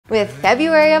With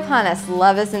February upon us,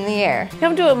 love is in the air.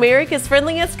 Come to America's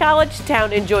friendliest college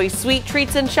town. Enjoy sweet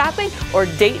treats and shopping, or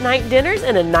date night dinners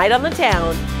and a night on the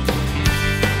town.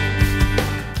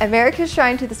 America's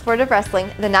shrine to the sport of wrestling,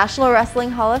 the National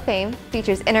Wrestling Hall of Fame,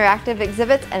 features interactive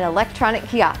exhibits and electronic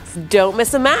kiosks. Don't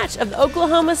miss a match of the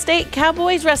Oklahoma State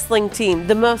Cowboys wrestling team,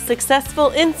 the most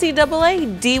successful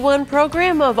NCAA D1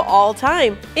 program of all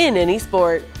time in any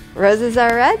sport. Roses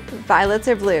are red, violets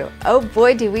are blue. Oh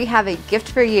boy, do we have a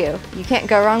gift for you. You can't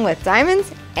go wrong with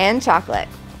diamonds and chocolate.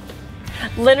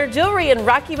 Leonard Jewelry and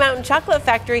Rocky Mountain Chocolate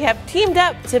Factory have teamed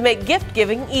up to make gift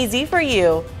giving easy for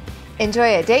you.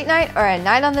 Enjoy a date night or a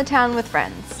night on the town with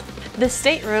friends. The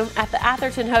stateroom at the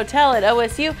Atherton Hotel at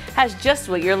OSU has just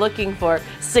what you're looking for: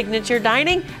 signature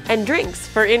dining and drinks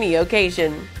for any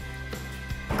occasion.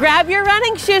 Grab your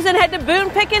running shoes and head to Boone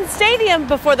Pickens Stadium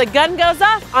before the gun goes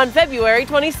off on February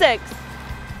 26th.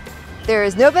 There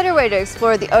is no better way to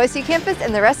explore the OSU campus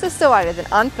and the rest of Stillwater than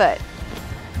on foot.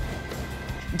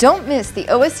 Don't miss the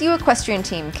OSU equestrian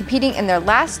team competing in their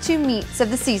last 2 meets of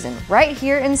the season right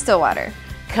here in Stillwater.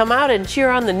 Come out and cheer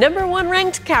on the #1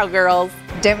 ranked Cowgirls.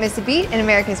 Don't miss a beat in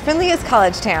America's friendliest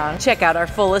college town. Check out our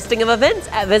full listing of events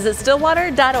at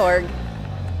visitstillwater.org.